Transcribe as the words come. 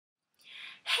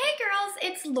Hey girls,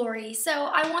 it's Lori. So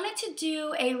I wanted to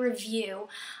do a review.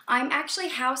 I'm actually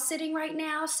house sitting right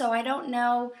now, so I don't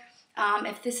know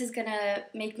if this is gonna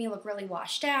make me look really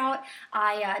washed out.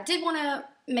 I did want to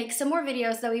make some more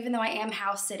videos though, even though I am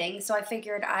house sitting, so I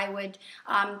figured I would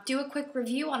do a quick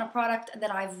review on a product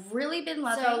that I've really been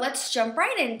loving. So let's jump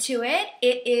right into it.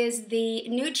 It is the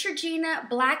Neutrogena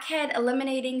Blackhead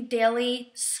Eliminating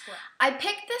Daily Scrub. I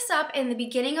picked this up in the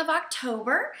beginning of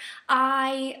October.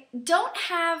 I don't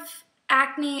have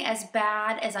acne as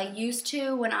bad as I used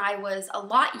to when I was a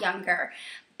lot younger.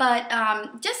 But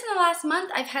just in the last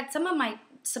month, I've had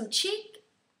some cheek,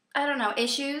 I don't know,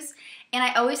 issues, and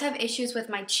I always have issues with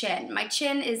my chin. My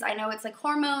chin is, I know it's like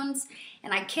hormones,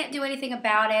 and I can't do anything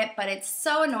about it, but it's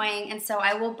so annoying, and so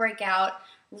I will break out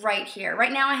right here.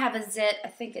 Right now I have a zit, I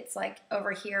think it's like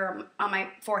over here on my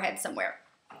forehead somewhere.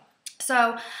 So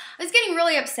I was getting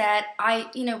really upset. I,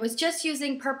 was just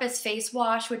using Purpose Face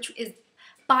Wash, which is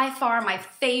by far my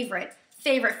favorite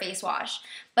face wash,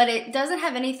 but it doesn't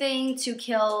have anything to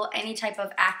kill any type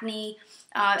of acne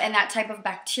and that type of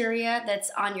bacteria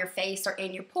that's on your face or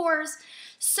in your pores.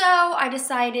 So I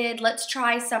decided, let's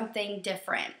try something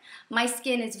different. My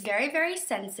skin is very, very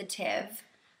sensitive,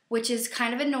 which is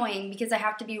kind of annoying because I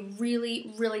have to be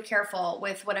really, really careful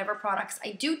with whatever products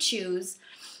I do choose.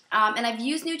 And I've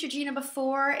used Neutrogena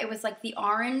before. It was like the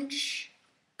orange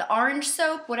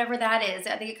soap, whatever that is.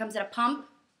 I think it comes in a pump.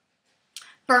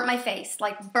 Burnt my face.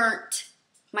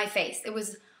 It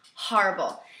was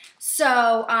horrible.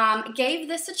 So gave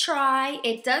this a try.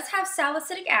 It does have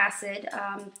salicylic acid,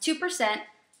 2%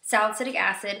 salicylic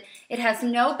acid. It has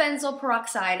no benzoyl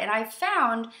peroxide, and I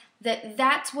found that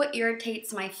that's what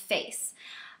irritates my face.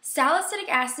 Salicylic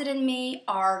acid and me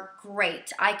are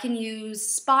great. I can use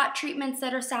spot treatments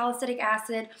that are salicylic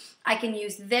acid. I can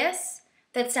use this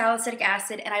that's salicylic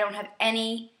acid, and I don't have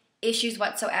any issues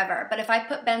whatsoever. But if I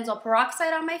put benzoyl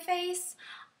peroxide on my face,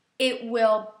 it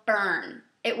will burn.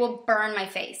 It will burn my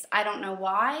face. I don't know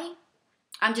why.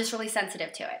 I'm just really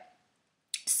sensitive to it.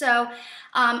 So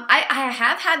I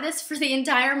have had this for the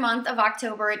entire month of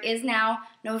October. It is now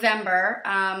November.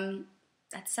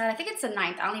 That's sad. I think it's the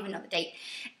 9th. I don't even know the date.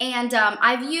 And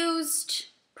I've used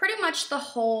pretty much the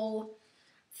whole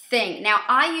thing. Now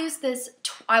I use this.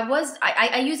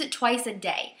 I use it twice a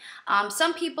day.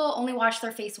 Some people only wash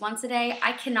their face once a day.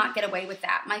 I cannot get away with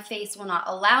that. My face will not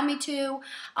allow me to.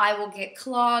 I will get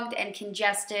clogged and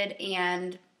congested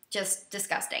and just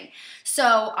disgusting.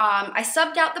 So I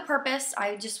subbed out the Purpose.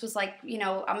 I just was like,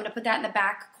 I'm going to put that in the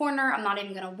back corner. I'm not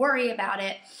even going to worry about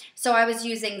it. So I was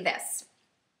using this.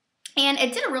 And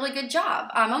it did a really good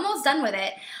job. I'm almost done with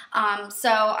it.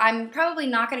 So I'm probably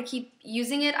not going to keep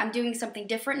using it. I'm doing something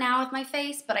different now with my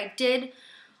face, but I did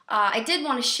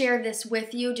want to share this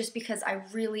with you just because I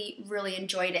really, really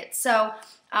enjoyed it. So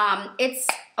it's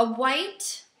a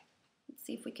white, let's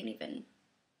see if we can even,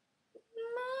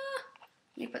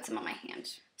 let me put some on my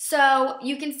hand. So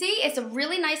you can see it's a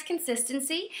really nice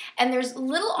consistency, and there's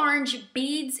little orange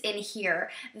beads in here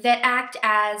that act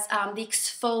as the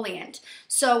exfoliant.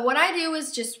 So what I do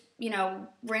is just,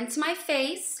 rinse my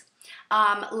face,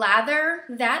 lather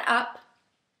that up,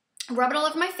 rub it all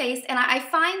over my face, and I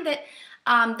find that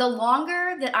the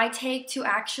longer that I take to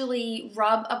actually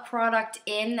rub a product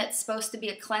in that's supposed to be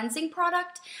a cleansing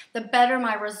product, the better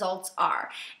my results are.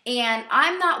 And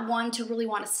I'm not one to really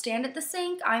want to stand at the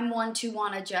sink. I'm one to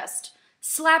want to just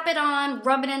slap it on,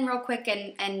 rub it in real quick,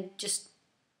 and just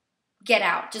get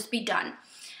out, just be done.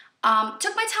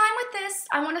 Took my time with this.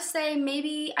 I want to say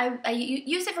maybe I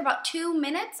used it for about 2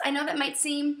 minutes. I know that might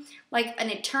seem like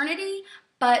an eternity,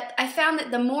 but I found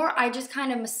that the more I just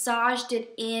kind of massaged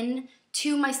it in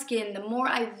to my skin, the more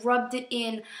I rubbed it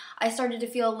in, I started to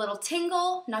feel a little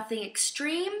tingle, nothing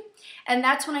extreme, and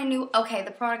that's when I knew, okay,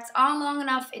 the product's on long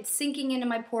enough, it's sinking into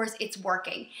my pores, it's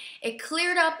working. It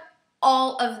cleared up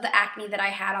all of the acne that I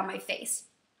had on my face.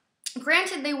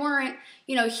 Granted, they weren't,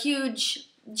 huge,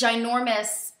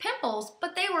 ginormous pimples,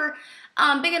 but they were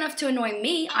big enough to annoy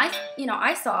me.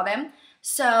 I saw them.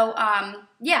 So,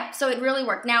 yeah, so it really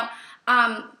worked. Now,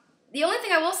 the only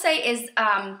thing I will say is,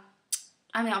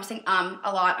 I'm saying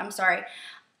a lot, I'm sorry.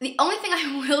 The only thing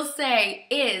I will say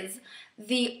is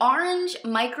the orange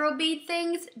microbead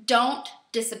things don't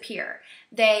disappear.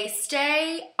 They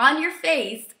stay on your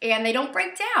face and they don't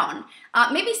break down.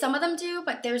 Maybe some of them do,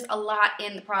 but there's a lot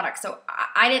in the product, so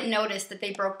I didn't notice that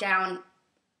they broke down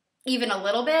even a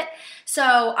little bit.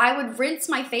 So I would rinse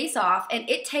my face off, and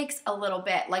it takes a little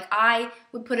bit. Like I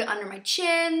would put it under my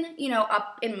chin,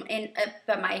 up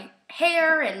up my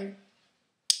hair, and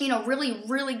really,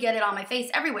 really get it on my face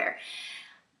everywhere.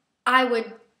 I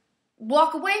would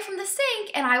walk away from the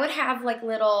sink and I would have like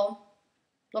little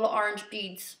little orange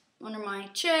beads under my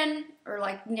chin or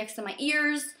like next to my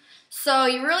ears. So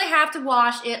you really have to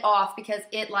wash it off because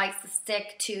it likes to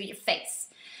stick to your face.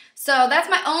 So that's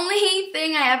my only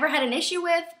thing I ever had an issue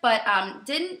with, but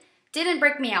didn't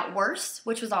break me out worse,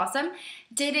 which was awesome.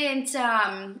 Didn't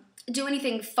do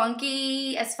anything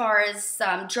funky as far as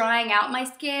drying out my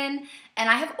skin. And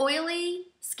I have oily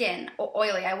skin, or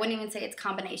oily, I wouldn't even say it's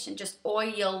combination, just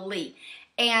oily.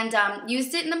 And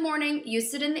used it in the morning,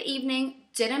 used it in the evening,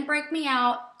 didn't break me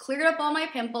out, cleared up all my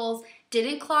pimples,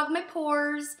 didn't clog my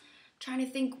pores. Trying to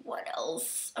think what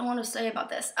else I want to say about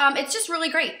this. It's just really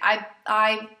great.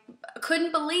 I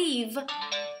couldn't believe,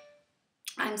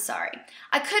 I'm sorry,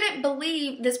 I couldn't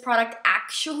believe this product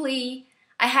actually,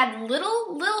 I had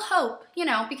little hope, you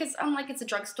know, because I'm like, it's a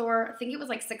drugstore. I think it was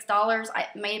like $6.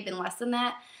 It may have been less than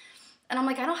that. And I'm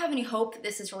like, I don't have any hope that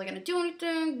this is really going to do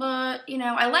anything, but, you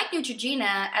know, I like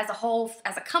Neutrogena as a whole,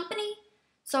 as a company.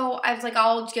 So I was like,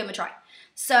 I'll just give them a try.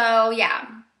 So, yeah.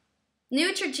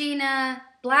 Neutrogena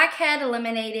Blackhead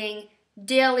Eliminating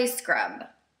Daily Scrub.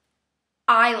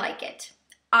 I like it.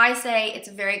 I say it's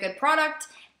a very good product.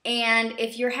 And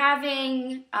if you're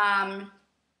having,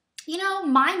 you know,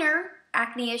 minor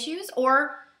acne issues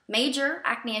or major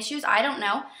acne issues, I don't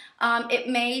know, it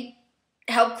may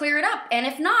help clear it up. And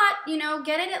if not, you know,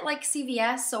 get it at like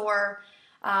CVS or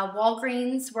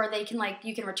Walgreens where they can like,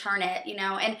 you can return it, you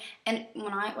know. And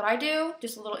what I do,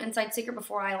 just a little inside secret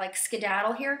before I like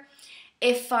skedaddle here,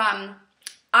 if I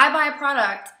buy a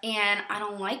product and I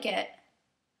don't like it,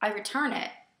 I return it.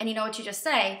 And you know what you just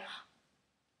say?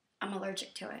 I'm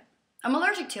allergic to it. I'm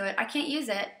allergic to it. I can't use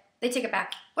it. They take it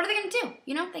back. What are they going to do?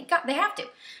 You know, they have to.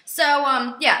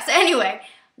 So, yeah. So anyway,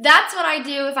 that's what I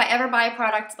do if I ever buy a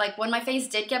product. Like when my face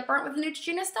did get burnt with the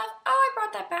Neutrogena stuff, oh, I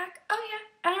brought that back. Oh,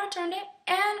 yeah. And I returned it.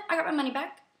 And I got my money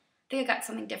back. I think I got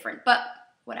something different, but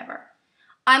whatever.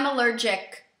 I'm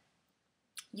allergic.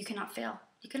 You cannot fail.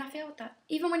 You cannot fail with that.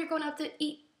 Even when you're going out to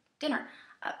eat dinner.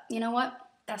 You know what?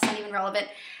 That's not even relevant.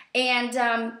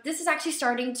 And this is actually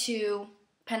starting to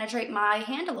penetrate my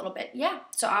hand a little bit. Yeah,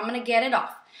 so I'm going to get it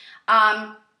off.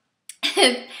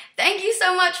 Thank you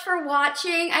so much for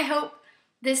watching. I hope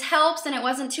this helps and it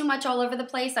wasn't too much all over the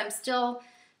place. I'm still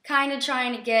kind of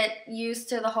trying to get used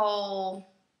to the whole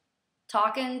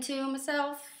talking to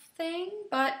myself thing.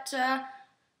 But, yeah.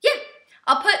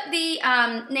 I'll put the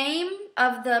name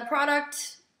of the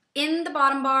product in the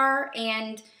bottom bar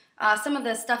and some of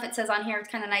the stuff it says on here. It's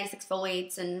kind of nice,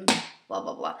 exfoliates and blah,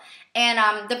 blah, blah.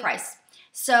 And the price.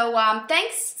 So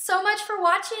thanks so much for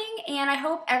watching, and I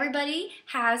hope everybody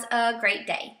has a great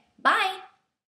day. Bye!